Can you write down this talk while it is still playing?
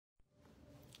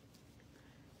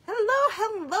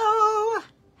Hello!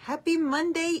 Happy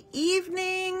Monday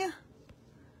evening.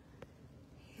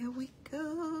 Here we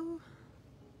go.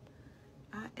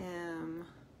 I am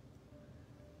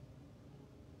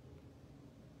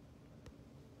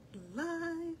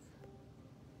live.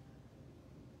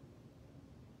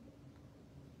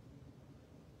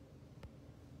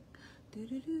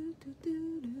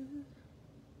 Do-do-do-do-do-do.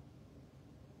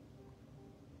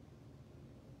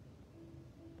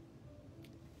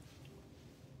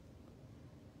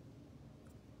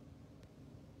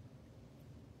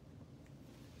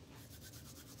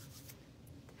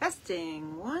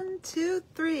 Testing. 1, 2,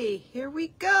 3. Here we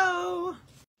go.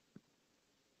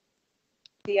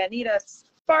 Do you need a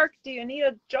spark? Do you need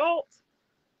a jolt?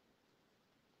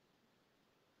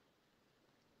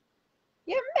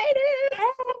 You made it!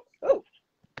 Oh,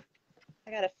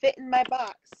 I gotta fit in my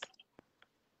box.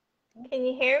 Can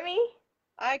you hear me?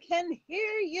 I can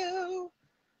hear you.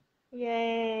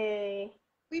 Yay.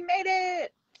 We made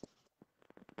it.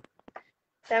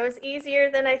 That was easier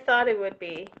than I thought it would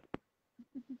be.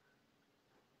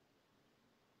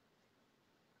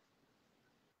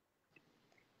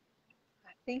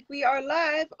 I think we are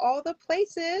live all the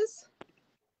places.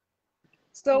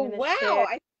 So wow,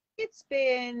 I think it's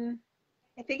been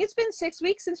 6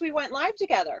 weeks since we went live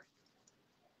together.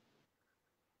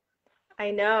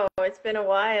 I know, it's been a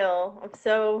while. I'm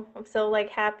so like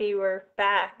happy we're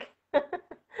back.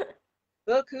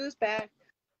 Look who's back.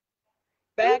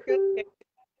 Back again.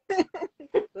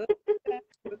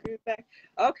 Look who's back.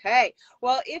 Okay.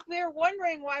 Well, if we're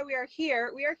wondering why we are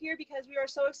here because we are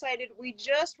so excited. We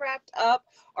just wrapped up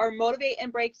our Motivate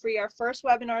and Break Free, our first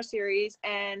webinar series,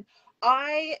 and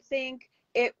I think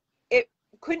it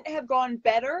couldn't have gone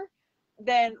better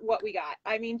than what we got.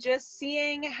 I mean, just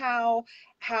seeing how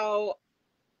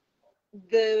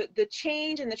the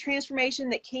change and the transformation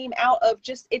that came out of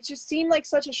it just seemed like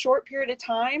such a short period of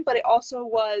time, but it also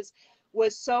was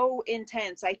so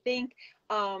intense. I think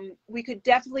we could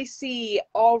definitely see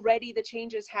already the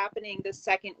changes happening the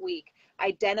second week,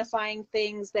 identifying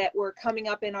things that were coming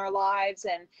up in our lives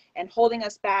and holding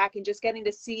us back, and just getting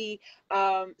to see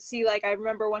like, I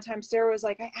remember one time Sarah was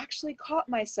like, I actually caught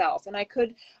myself, and I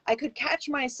could catch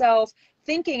myself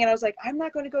thinking, and I was like, I'm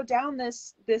not going to go down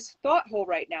this thought hole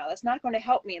right now. That's not going to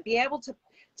help me. And be able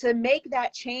to make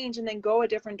that change and then go a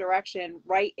different direction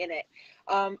right in it.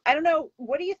 I don't know,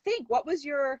 what do you think? What was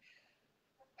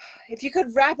if you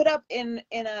could wrap it up in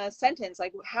a sentence,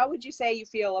 like, how would you say you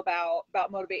feel about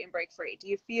Motivate and Break Free? Do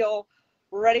you feel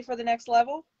ready for the next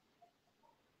level?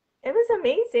 It was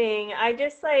amazing. I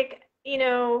just like,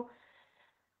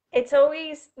 it's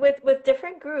always with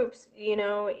different groups, you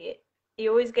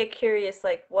always get curious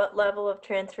like what level of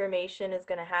transformation is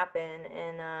going to happen,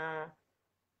 and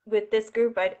with this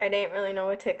group I didn't really know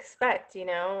what to expect,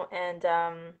 and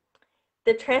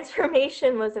the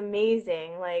transformation was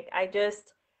amazing. Like I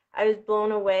was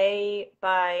blown away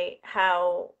by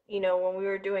how, when we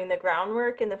were doing the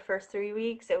groundwork in the first 3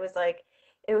 weeks, it was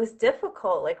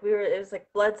difficult. Like it was like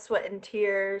blood, sweat, and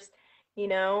tears,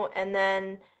 and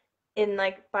then in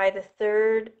like by the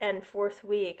third and fourth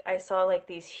week, I saw like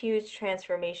these huge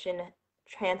transformations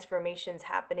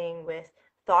happening with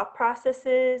thought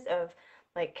processes of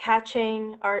like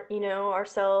catching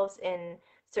ourselves in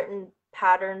certain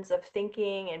patterns of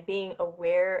thinking and being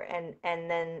aware, and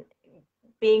then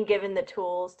being given the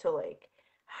tools to like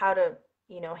how to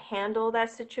handle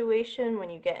that situation when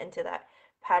you get into that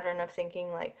pattern of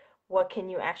thinking, like what can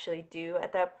you actually do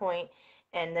at that point,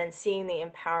 and then seeing the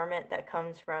empowerment that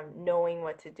comes from knowing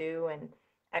what to do and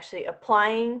actually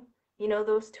applying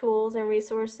those tools and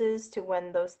resources to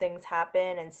when those things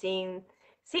happen, and seeing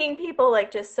people like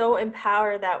just so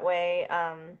empowered that way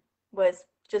was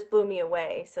just blew me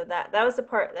away. So that was the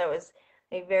part that was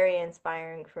like very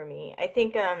inspiring for me. I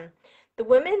think the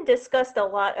women discussed a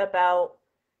lot about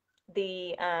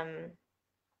the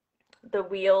the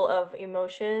wheel of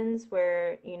emotions,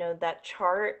 where that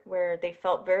chart where they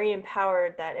felt very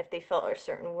empowered that if they felt a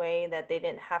certain way that they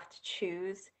didn't have to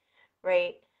choose,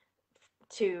 right,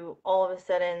 to all of a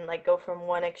sudden like go from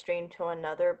one extreme to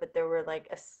another, but there were like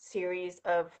a series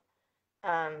of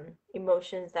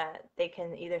emotions that they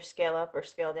can either scale up or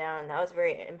scale down, and that was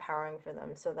very empowering for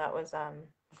them. So that was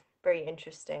very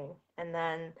interesting. And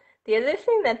then the other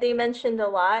thing that they mentioned a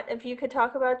lot, if you could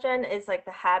talk about, Jen, is like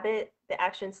the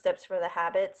action steps for the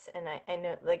habits, and I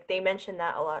know like they mentioned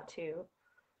that a lot too.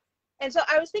 And so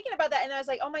I was thinking about that, and I was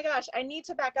like, oh my gosh, I need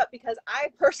to back up, because I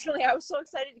was so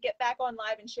excited to get back on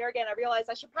live and share again. I realized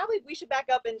we should back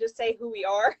up and just say who we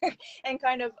are and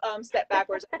kind of step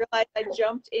backwards. I realized I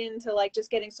jumped into like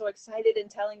just getting so excited and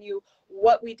telling you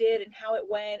what we did and how it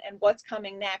went and what's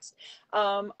coming next.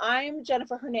 I'm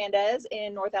Jennifer Hernandez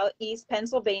in Northeast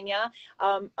Pennsylvania.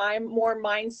 I'm more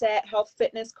mindset, health,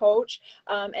 fitness coach.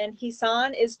 And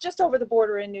Hisan is just over the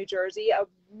border in New Jersey,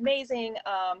 amazing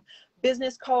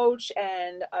business coach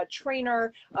and a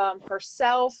trainer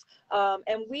herself.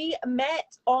 And we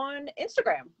met on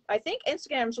Instagram. I think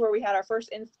Instagram's where we had our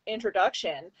first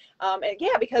introduction. And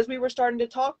yeah, because we were starting to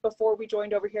talk before we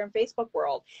joined over here in Facebook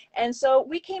world. And so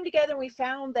we came together and we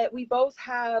found that we both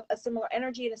have a similar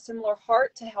energy and a similar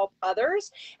heart to help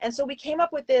others. And so we came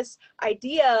up with this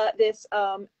idea, this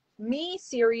me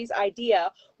series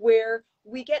idea, where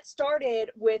we get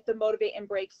started with the Motivate and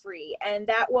Break Free. And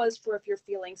that was for if you're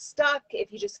feeling stuck,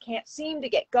 if you just can't seem to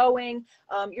get going,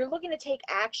 you're looking to take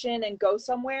action and go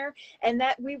somewhere. And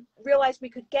that we realized we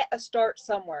could get a start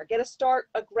somewhere, get a start,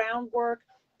 a groundwork,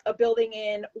 a building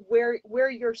in where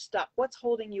you're stuck, what's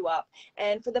holding you up.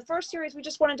 And for the first series, we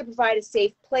just wanted to provide a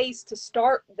safe place to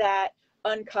start that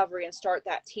uncovery and start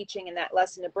that teaching and that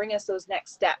lesson to bring us those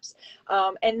next steps.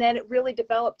 And then it really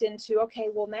developed into, okay,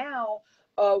 well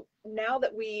now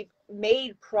that we've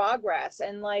made progress,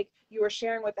 and like you were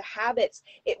sharing with the habits,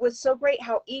 it was so great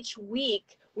how each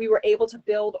week we were able to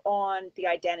build on the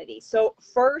identity. So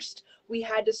first we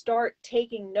had to start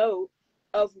taking note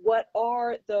of what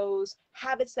are those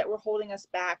habits that were holding us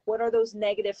back, what are those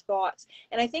negative thoughts.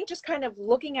 And I think just kind of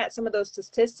looking at some of those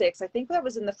statistics, I think that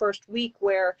was in the first week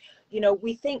where,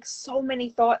 we think so many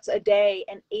thoughts a day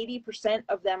and 80%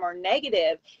 of them are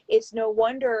negative. It's no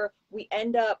wonder we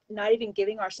end up not even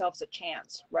giving ourselves a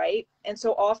chance, right? And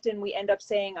so often we end up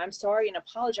saying I'm sorry and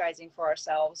apologizing for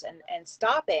ourselves and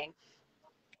stopping,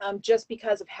 just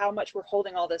because of how much we're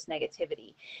holding all this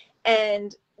negativity.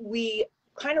 And we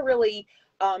kind of really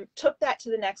took that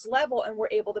to the next level, and we're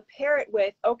able to pair it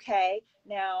with, okay,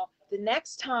 now the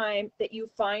next time that you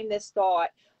find this thought,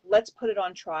 let's put it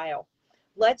on trial.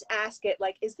 Let's ask it,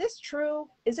 like, is this true?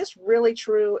 Is this really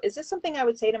true? Is this something I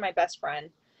would say to my best friend?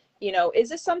 Is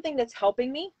this something that's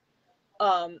helping me?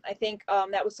 I think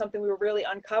that was something we were really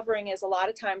uncovering, is a lot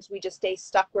of times we just stay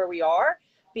stuck where we are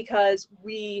because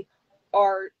we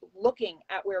are looking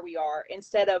at where we are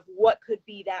instead of what could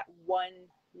be that one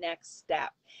next step.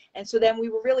 And so then we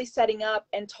were really setting up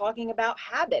and talking about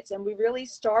habits, and we really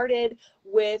started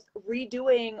with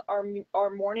redoing our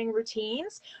morning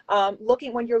routines.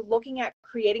 When you're looking at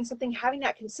creating something, having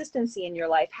that consistency in your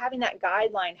life, having that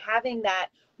guideline, having that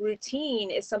routine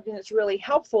is something that's really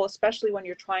helpful, especially when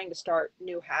you're trying to start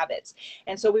new habits.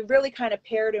 And so we really kind of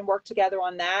paired and worked together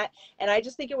on that. And I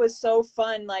just think it was so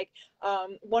fun. Like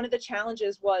one of the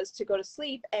challenges was to go to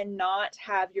sleep and not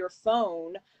have your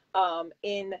phone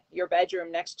in your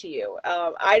bedroom next to you.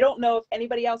 I don't know if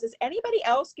anybody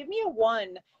else give me a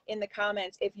 1 in the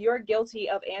comments if you're guilty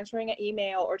of answering an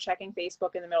email or checking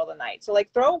Facebook in the middle of the night. So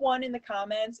like throw 1 in the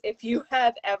comments if you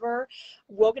have ever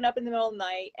woken up in the middle of the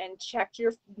night and checked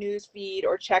your news feed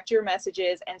or checked your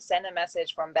messages and sent a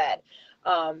message from bed.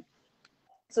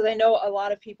 So I know a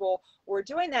lot of people were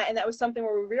doing that, and that was something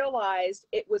where we realized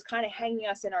it was kind of hanging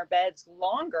us in our beds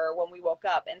longer when we woke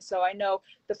up. And so I know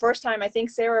the first time, I think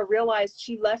Sarah realized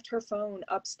she left her phone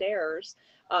upstairs.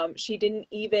 She didn't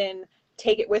even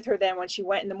take it with her then when she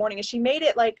went in the morning, and she made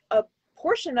it like a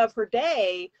portion of her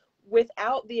day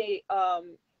without the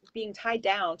being tied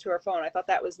down to her phone. I thought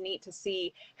that was neat to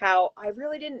see how I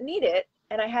really didn't need it,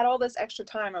 and I had all this extra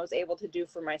time I was able to do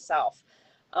for myself.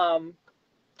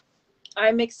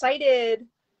 I'm excited.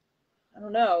 I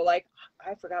don't know, like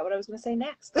I forgot what I was going to say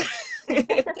next. Do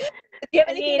you have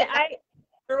anything I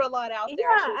threw a lot out there?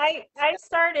 Yeah, I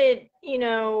started,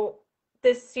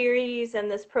 this series and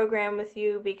this program with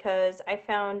you because I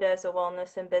found as a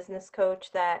wellness and business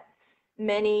coach that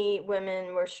many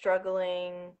women were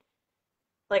struggling.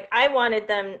 Like I wanted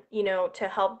them, to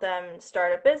help them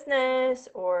start a business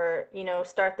or,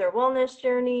 start their wellness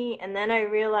journey. And then I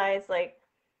realized like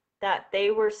that they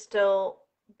were still,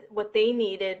 what they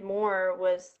needed more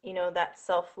was, that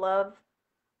self-love,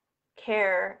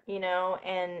 care,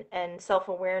 and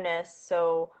self-awareness.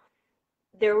 So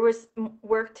there was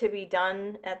work to be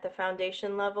done at the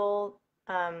foundation level,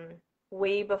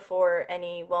 way before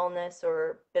any wellness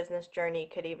or business journey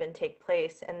could even take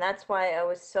place. And that's why I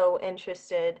was so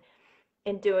interested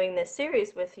in doing this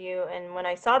series with you. And when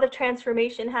I saw the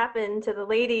transformation happen to the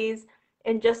ladies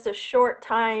in just a short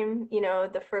time,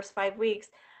 the first 5 weeks,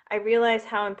 I realized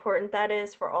how important that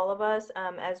is for all of us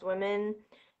as women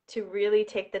to really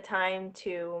take the time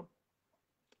to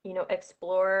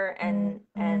explore and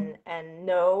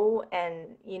know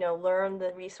and, learn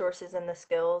the resources and the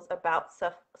skills about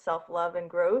self-love and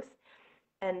growth.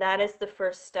 And that is the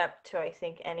first step to, I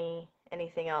think,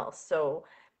 anything else. So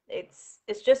it's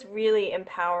just really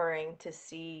empowering to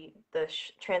see the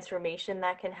transformation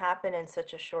that can happen in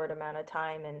such a short amount of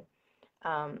time. And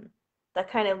um, that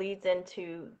kind of leads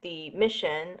into the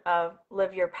mission of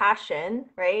Live Your Passion,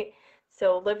 right?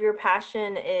 So Live Your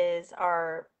Passion is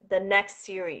our the next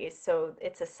series. So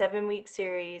it's a 7-week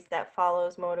series that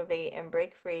follows Motivate and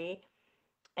Break Free.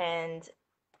 And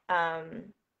um,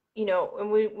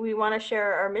 and we want to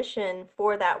share our mission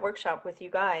for that workshop with you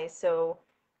guys. So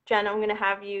Jen, I'm going to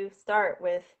have you start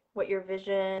with what your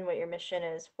vision, what your mission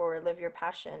is for Live Your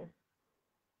Passion.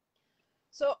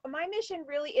 So my mission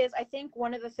really is, I think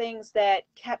one of the things that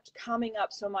kept coming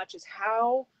up so much is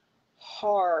how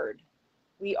hard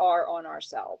we are on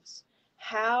ourselves,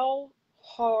 how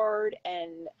hard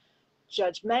and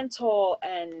judgmental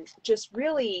and just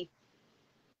really,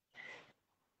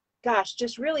 gosh,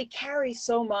 just really carry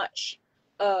so much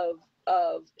of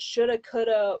shoulda,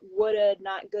 coulda, woulda,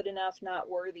 not good enough, not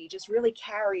worthy, just really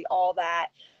carry all that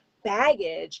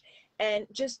baggage. And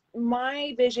just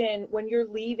my vision when you're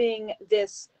leaving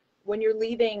this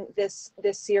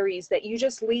series, that you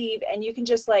just leave and you can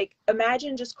just like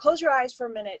imagine, just close your eyes for a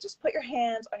minute, just put your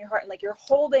hands on your heart, and like you're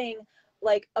holding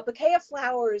like a bouquet of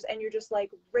flowers, and you're just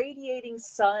like radiating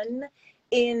sun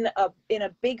in a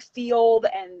big field,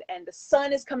 and the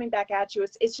sun is coming back at you.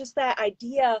 It's just that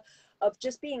idea of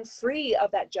just being free of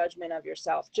that judgment of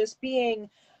yourself, just being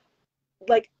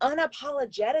like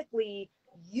unapologetically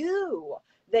you,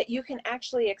 that you can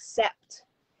actually accept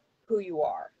who you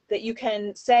are, that you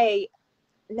can say,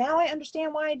 now I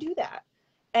understand why I do that.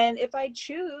 And if I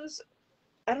choose,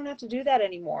 I don't have to do that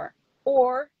anymore.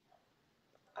 Or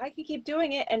I can keep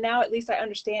doing it, and now at least I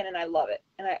understand and I love it.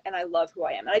 And I love who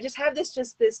I am. And I just have this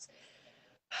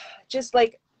just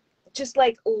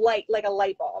like light, like a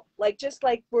light bulb, like just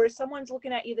like where someone's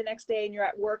looking at you the next day and you're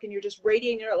at work and you're just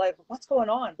radiating, you're like, what's going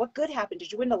on, what good happened, did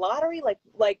you win the lottery,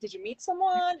 like did you meet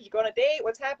someone, did you go on a date,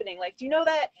 what's happening, like do you know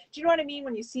what I mean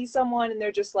when you see someone and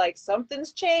they're just like,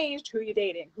 something's changed, who you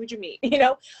dating, who'd you meet,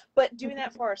 but doing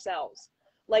that for ourselves,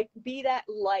 like be that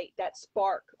light, that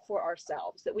spark for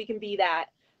ourselves, that we can be that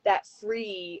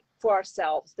free for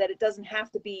ourselves, that it doesn't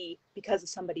have to be because of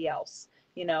somebody else,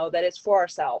 that it's for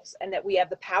ourselves, and that we have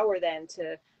the power then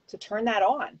to turn that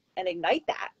on and ignite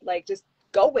that, like just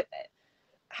go with it.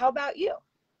 How about you?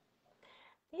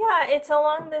 Yeah, it's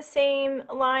along the same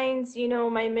lines,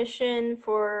 my mission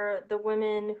for the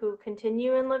women who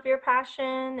continue and live your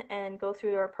passion and go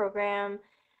through our program.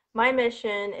 My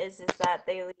mission is that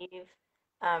they leave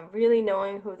really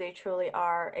knowing who they truly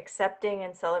are, accepting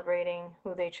and celebrating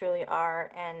who they truly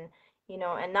are, and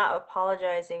not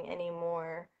apologizing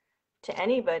anymore to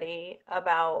anybody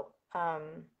about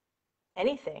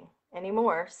anything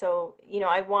anymore. So,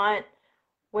 I want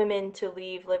women to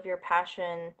live your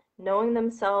passion, knowing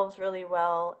themselves really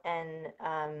well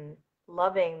and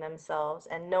loving themselves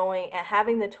and knowing and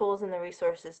having the tools and the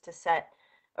resources to set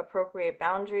appropriate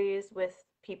boundaries with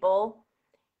people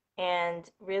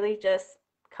and really just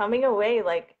coming away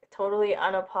like totally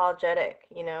unapologetic,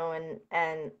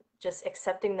 and just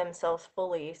accepting themselves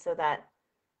fully so that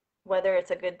whether it's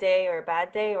a good day or a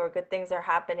bad day or good things are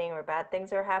happening or bad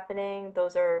things are happening,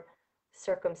 those are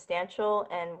circumstantial,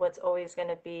 and what's always going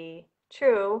to be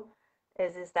true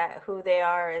is that who they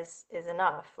are is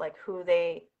enough. Like who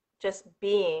they just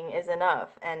being is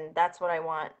enough, and that's what I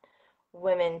want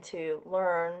women to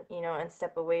learn, and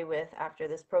step away with after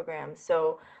this program.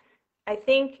 So I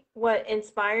think what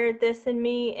inspired this in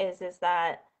me is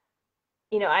that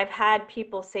I've had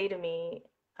people say to me,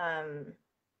 um,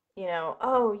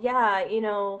 oh yeah,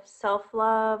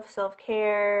 self-love,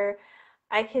 self-care.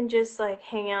 I can just like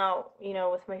hang out,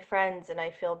 with my friends and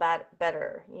I feel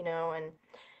better, and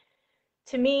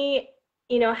to me,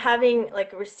 having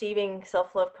like receiving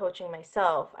self-love coaching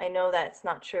myself, I know that's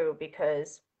not true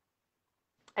because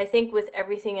I think with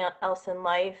everything else in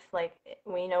life, like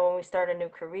we know when we start a new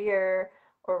career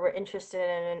or we're interested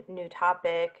in a new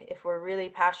topic, if we're really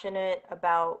passionate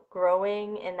about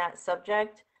growing in that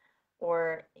subject,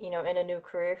 or in a new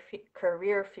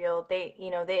career field,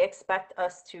 they expect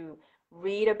us to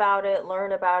read about it,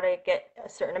 learn about it, get a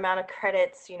certain amount of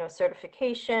credits,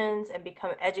 certifications, and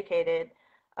become educated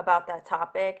about that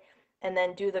topic, and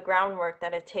then do the groundwork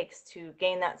that it takes to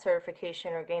gain that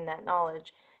certification or gain that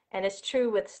knowledge. And it's true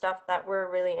with stuff that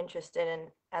we're really interested in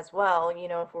as well.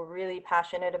 If we're really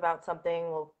passionate about something,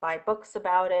 we'll buy books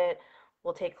about it,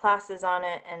 we'll take classes on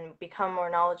it and become more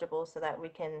knowledgeable so that we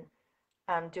can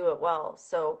do it well.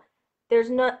 So there's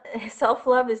not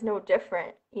self-love is no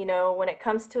different. You know, when it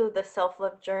comes to the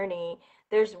self-love journey,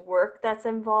 there's work that's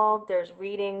involved, there's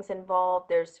readings involved,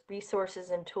 there's resources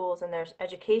and tools, and there's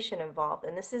education involved.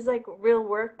 And this is like real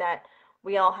work that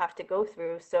we all have to go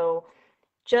through. So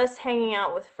just hanging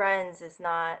out with friends is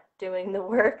not doing the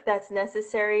work that's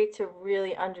necessary to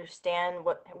really understand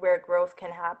what where growth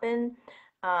can happen.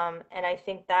 And I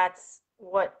think that's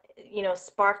what,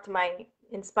 sparked my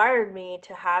inspired me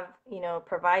to have,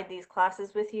 provide these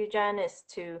classes with you, Jen, is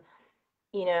to,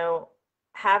 you know,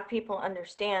 have people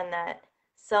understand that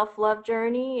self-love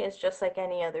journey is just like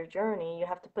any other journey. You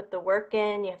have to put the work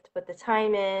in, you have to put the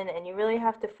time in, and you really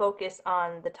have to focus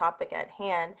on the topic at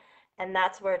hand. And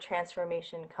that's where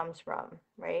transformation comes from,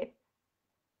 right?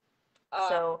 Uh,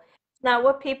 So it's not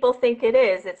what people think it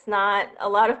is. It's not, a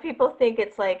lot of people think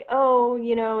it's like, oh,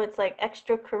 it's like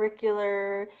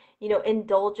extracurricular,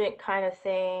 indulgent kind of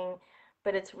thing,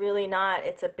 but it's really not.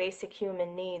 It's a basic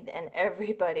human need, and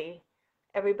everybody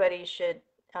should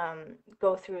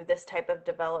go through this type of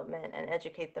development and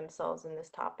educate themselves in this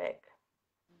topic.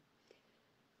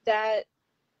 that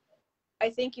I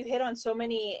think you hit on so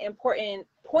many important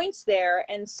points there.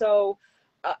 And so,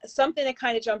 something that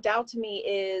kind of jumped out to me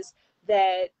is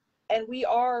that, and we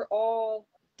are all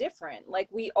different. Like,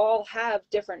 we all have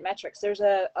different metrics. There's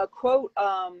a quote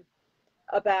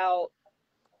about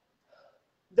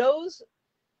those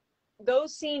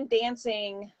seen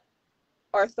dancing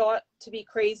are thought to be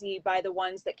crazy by the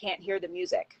ones that can't hear the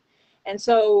music. And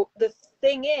so the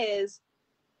thing is,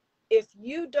 if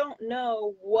you don't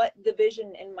know what the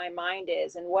vision in my mind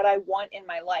is and what I want in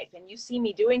my life, and you see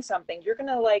me doing something, you're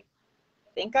gonna like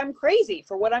think I'm crazy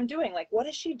for what I'm doing. Like, what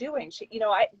is she doing?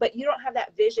 But you don't have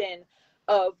that vision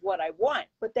of what I want.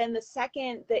 But then the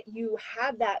second that you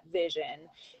have that vision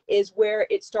is where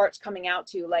it starts coming out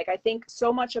to. Like, I think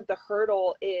so much of the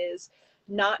hurdle is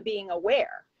not being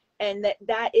aware. And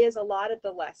that is a lot of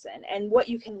the lesson, and what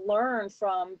you can learn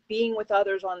from being with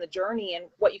others on the journey, and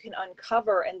what you can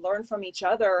uncover and learn from each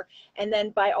other. And then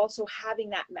by also having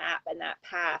that map and that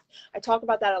path, I talk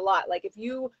about that a lot. Like, if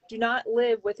you do not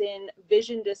live within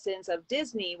vision distance of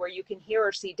Disney where you can hear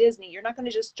or see Disney, you're not going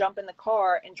to just jump in the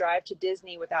car and drive to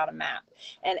Disney without a map.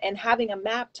 And having a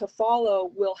map to follow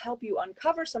will help you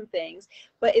uncover some things,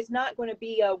 but it's not going to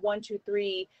be a 1, 2,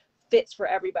 3 fits for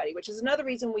everybody, which is another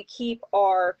reason we keep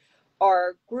our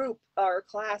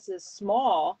classes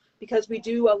small, because we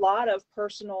do a lot of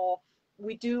personal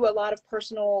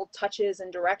touches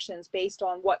and directions based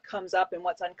on what comes up and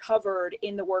what's uncovered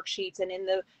in the worksheets and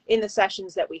in the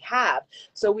sessions that we have.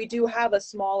 So we do have a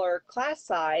smaller class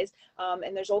size,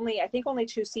 and there's only, I think, only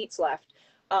 2 seats left.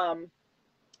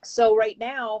 So right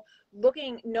now,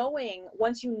 knowing,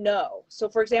 once you know, so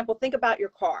for example, think about your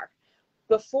car.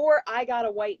 Before I got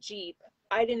a white Jeep,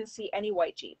 I didn't see any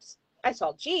white Jeeps. I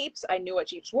saw Jeeps. I knew what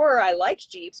Jeeps were. I liked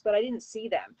Jeeps, but I didn't see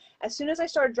them. As soon as I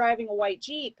started driving a white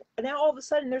Jeep, now all of a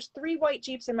sudden there's 3 white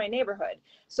Jeeps in my neighborhood.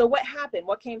 So what happened?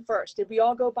 What came first? Did we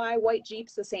all go buy white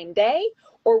Jeeps the same day?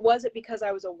 Or was it because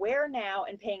I was aware now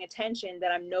and paying attention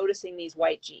that I'm noticing these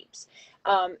white Jeeps?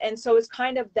 And so it's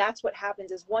kind of, that's what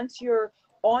happens, is once you're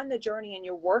on the journey and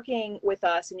you're working with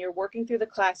us and you're working through the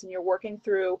class and you're working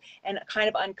through and kind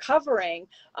of uncovering,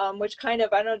 which kind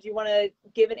of, I don't know, do you want to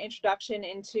give an introduction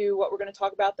into what we're going to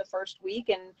talk about the first week,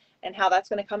 and how that's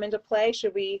going to come into play?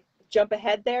 Should we jump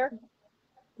ahead there?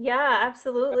 Yeah,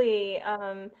 absolutely.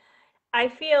 I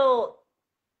feel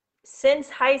since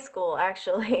high school,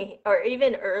 actually, or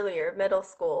even earlier, middle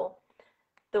school,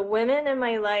 the women in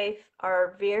my life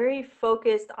are very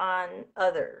focused on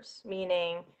others,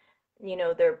 meaning,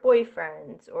 their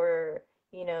boyfriends, or,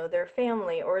 their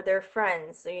family or their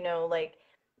friends, like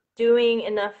doing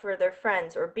enough for their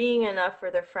friends, or being enough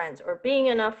for their friends, or being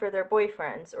enough for their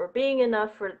boyfriends, or being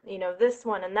enough for, this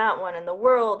one and that one and the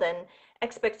world and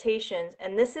expectations.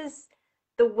 And this is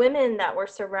the women that were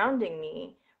surrounding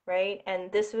me, right?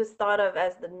 And this was thought of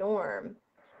as the norm.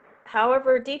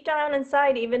 However, deep down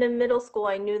inside, even in middle school,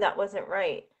 I knew that wasn't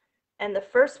right. And the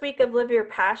first week of Live Your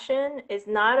Passion is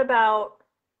not about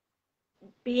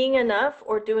being enough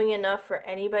or doing enough for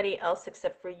anybody else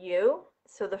except for you.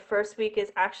 So the first week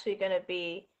is actually going to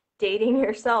be dating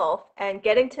yourself and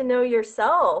getting to know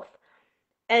yourself,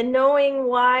 and knowing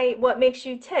what makes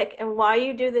you tick and why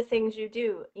you do the things you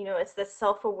do. It's the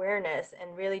self-awareness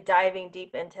and really diving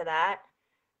deep into that.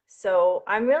 So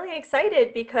I'm really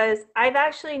excited because I've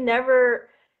actually never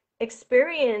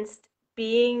experienced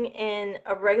being in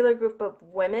a regular group of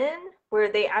women where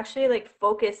they actually like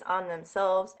focus on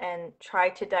themselves and try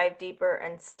to dive deeper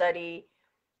and study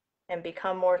and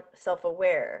become more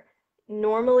self-aware.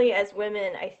 Normally, as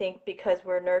women, I think because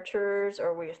we're nurturers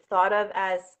or we're thought of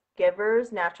as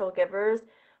givers, natural givers,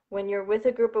 when you're with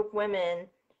a group of women,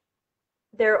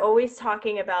 they're always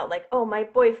talking about like, oh, my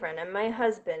boyfriend and my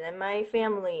husband and my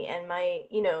family and my,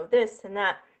 this and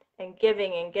that, and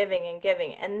giving and giving and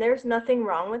giving. And there's nothing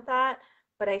wrong with that,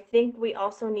 but I think we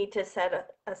also need to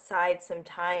set aside some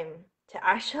time to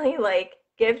actually like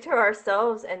give to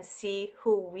ourselves and see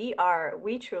who we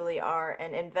truly are,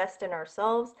 and invest in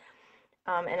ourselves.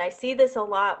 And I see this a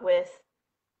lot with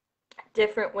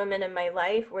different women in my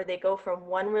life where they go from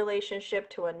one relationship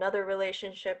to another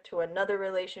relationship to another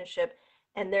relationship,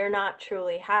 and they're not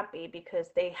truly happy because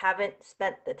they haven't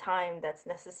spent the time that's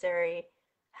necessary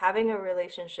having a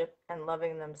relationship and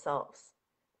loving themselves.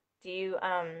 Do you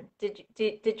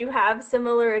did you have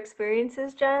similar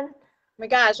experiences, Jen? My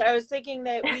gosh, I was thinking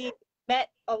that we met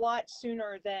a lot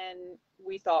sooner than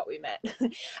we thought we met.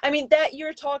 I mean, that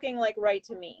you're talking like right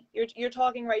to me. You're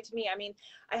talking right to me. I mean,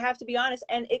 I have to be honest,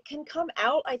 and it can come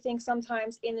out, I think,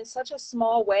 sometimes in such a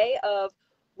small way of,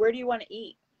 where do you want to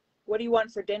eat? What do you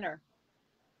want for dinner?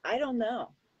 I don't know.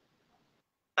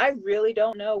 I really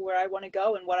don't know where I want to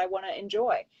go and what I want to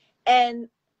enjoy. And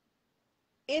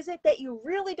is it that you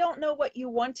really don't know what you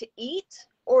want to eat,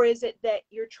 or is it that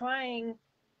you're trying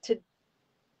to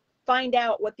find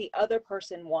out what the other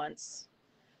person wants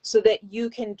so that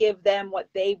you can give them what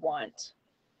they want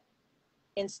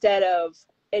instead of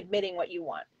admitting what you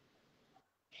want?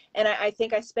 And I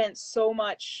think I spent so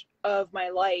much of my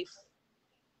life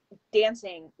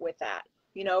dancing with that.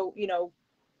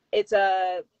 It's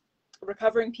a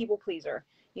recovering people pleaser.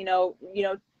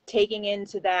 Taking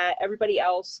into that everybody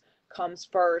else comes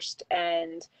first,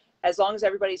 and as long as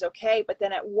everybody's okay. But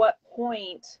then at what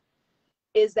point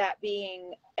is that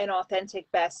being an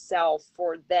authentic best self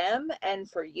for them and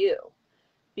for you?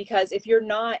 Because if you're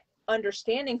not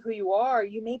understanding who you are,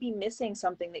 you may be missing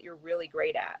something that you're really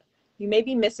great at. You may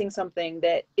be missing something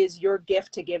that is your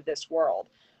gift to give this world.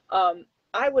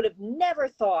 I would have never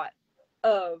thought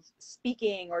of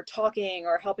speaking or talking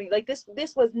or helping. Like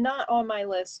this was not on my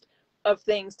list of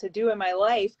things to do in my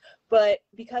life, but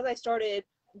because I started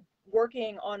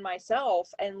working on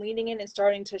myself and leaning in and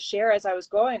starting to share as I was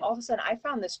going, all of a sudden I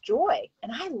found this joy,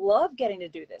 and I love getting to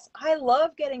do this. I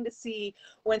love getting to see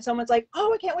when someone's like,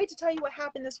 oh, I can't wait to tell you what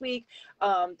happened this week.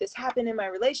 This happened in my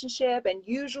relationship, and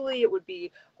usually it would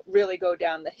be really go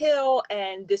down the hill,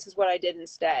 and this is what I did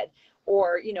instead.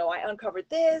 Or, I uncovered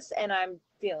this and I'm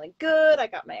feeling good. I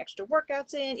got my extra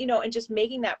workouts in, and just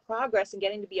making that progress and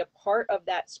getting to be a part of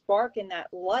that spark and that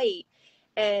light.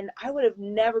 And I would have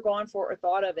never gone for or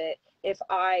thought of it if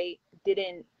I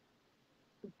didn't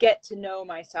get to know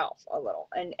myself a little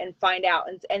and find out.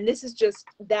 And this is just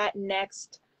that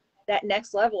next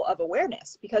level of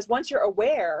awareness, because once you're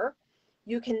aware,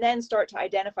 you can then start to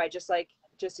identify, just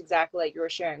exactly like you were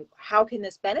sharing, how can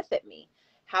this benefit me?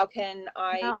 How can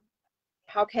I Yeah.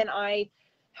 how can I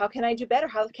how can I do better?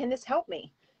 How can this help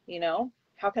me?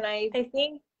 How can I? I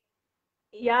think,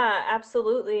 yeah,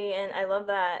 absolutely. And I love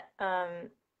that.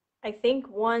 I think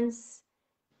once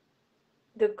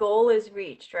the goal is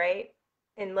reached, right?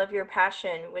 And love your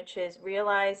passion, which is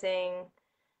realizing,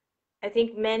 I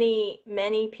think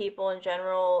many people in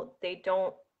general, they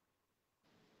don't,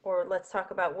 or let's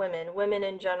talk about women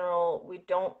in general, we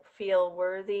don't feel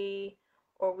worthy,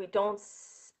 or we don't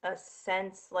a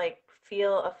sense, like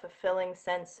feel a fulfilling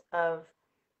sense of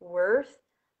worth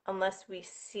unless we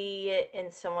see it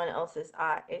in someone else's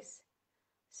eyes.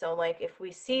 So like if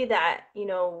we see that,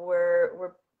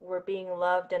 we're being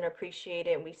loved and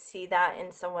appreciated, and we see that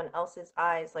in someone else's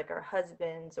eyes, like our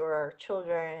husbands or our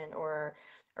children or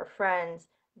our friends,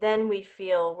 then we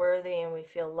feel worthy and we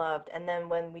feel loved. And then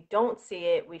when we don't see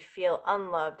it, we feel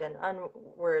unloved and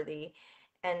unworthy.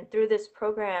 And through this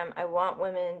program, I want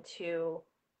women to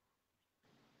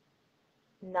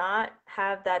not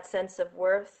have that sense of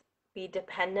worth be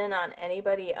dependent on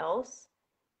anybody else,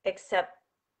 except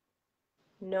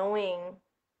knowing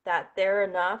that they're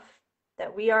enough,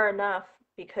 that we are enough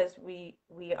because we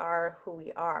are who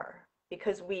we are,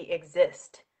 because we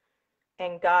exist.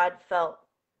 And God felt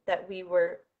that we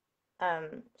were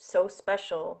so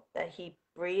special that He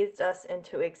breathed us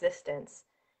into existence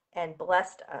and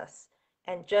blessed us.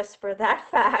 And just for that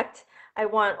fact, I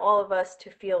want all of us to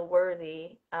feel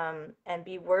worthy, and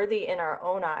be worthy in our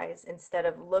own eyes instead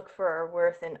of look for our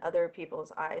worth in other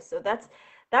people's eyes. So that's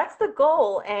the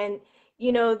goal. And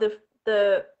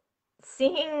the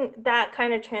seeing that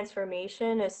kind of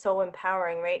transformation is so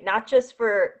empowering, right? Not just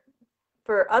for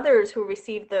others who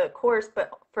receive the course,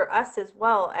 but for us as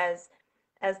well as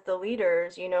the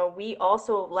leaders. We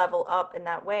also level up in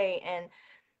that way. And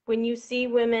when you see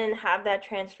women have that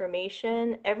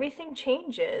transformation, everything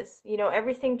changes.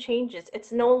 Everything changes.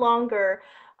 It's no longer,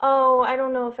 oh, I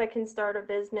don't know if I can start a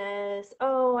business.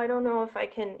 Oh, I don't know if I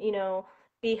can,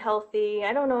 be healthy.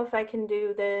 I don't know if I can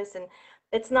do this. And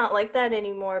it's not like that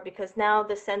anymore because now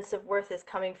the sense of worth is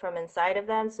coming from inside of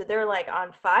them. So they're like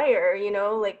on fire,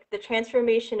 like the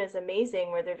transformation is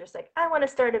amazing where they're just like, I want to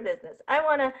start a business. I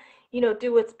want to,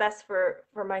 do what's best for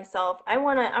myself.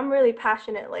 I'm really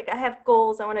passionate. Like I have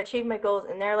goals. I want to achieve my goals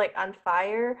and they're like on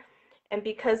fire. And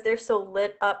because they're so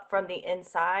lit up from the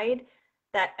inside,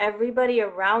 that everybody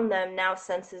around them now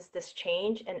senses this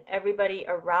change and everybody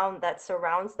around that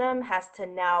surrounds them has to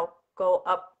now go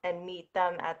up and meet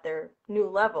them at their new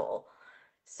level.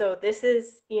 So this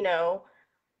is,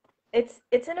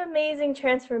 it's an amazing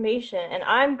transformation and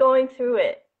I'm going through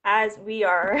it as we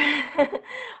are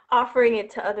offering it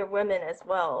to other women as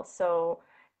well. So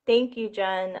thank you,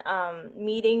 Jen.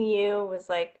 Meeting you was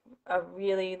like a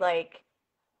really like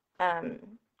um,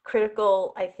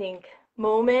 critical, I think,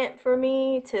 moment for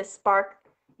me to spark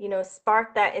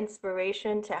that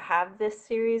inspiration to have this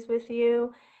series with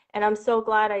you. And I'm so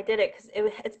glad I did it because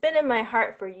it's been in my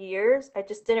heart for years. I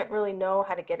just didn't really know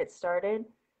how to get it started.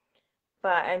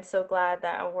 But I'm so glad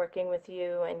that I'm working with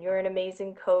you and you're an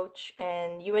amazing coach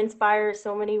and you inspire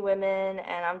so many women.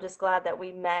 And I'm just glad that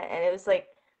we met. And it was like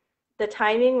the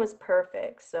timing was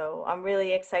perfect. So I'm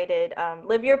really excited.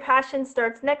 Live Your Passion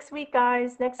starts next week,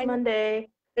 guys, next And Monday.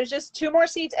 there's just 2 more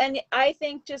seats. And I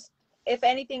think just, if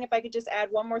anything, if I could just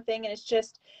add one more thing, and it's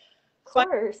just Of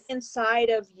finding course. inside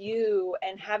of you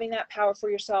and having that power for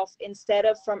yourself instead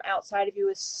of from outside of you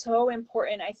is so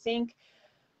important. I think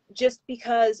just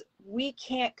because we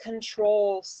can't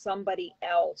control somebody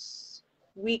else,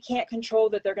 we can't control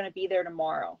that they're going to be there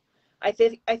tomorrow. I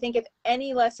think if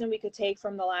any lesson we could take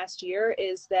from the last year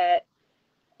is that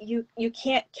you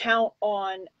can't count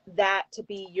on that to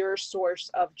be your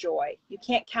source of joy. You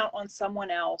can't count on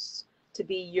someone else to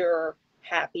be your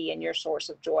happy and your source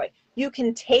of joy. You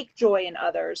can take joy in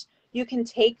others. You can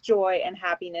take joy and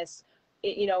happiness,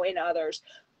 in others,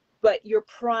 but your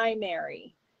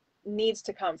primary needs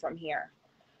to come from here.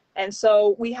 And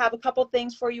so we have a couple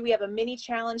things for you. We have a mini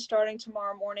challenge starting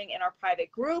tomorrow morning in our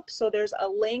private group. So there's a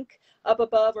link up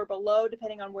above or below,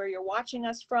 depending on where you're watching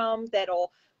us from,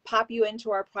 that'll pop you into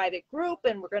our private group.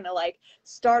 And we're going to like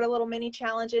start a little mini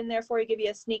challenge in there for you, give you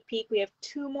a sneak peek. We have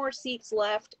 2 more seats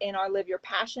left in our Live Your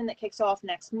Passion that kicks off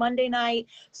next Monday night.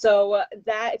 So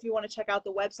that, if you want to check out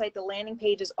the website, the landing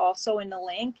page is also in the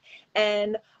link.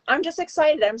 And I'm just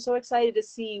excited. I'm so excited to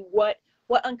see what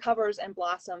uncovers and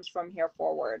blossoms from here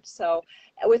forward. So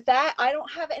with that, I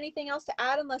don't have anything else to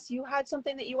add unless you had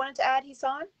something that you wanted to add,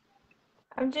 Hisan.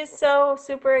 I'm just so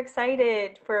super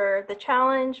excited for the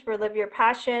challenge, for Live Your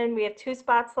Passion. We have 2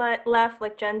 spots left,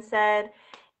 like Jen said,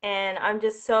 and I'm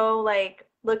just so like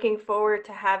looking forward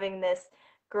to having this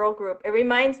girl group. It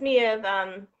reminds me of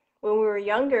when we were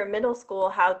younger, middle school,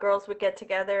 how girls would get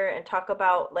together and talk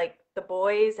about like the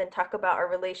boys and talk about our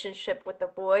relationship with the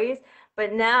boys.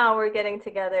 But now we're getting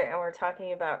together and we're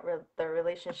talking about the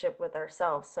relationship with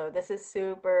ourselves. So this is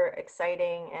super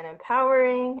exciting and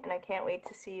empowering, and I can't wait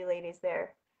to see you ladies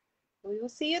there. We will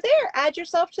see you there. Add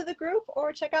yourself to the group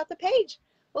or check out the page.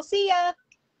 We'll see ya.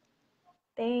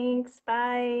 Thanks.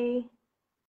 Bye.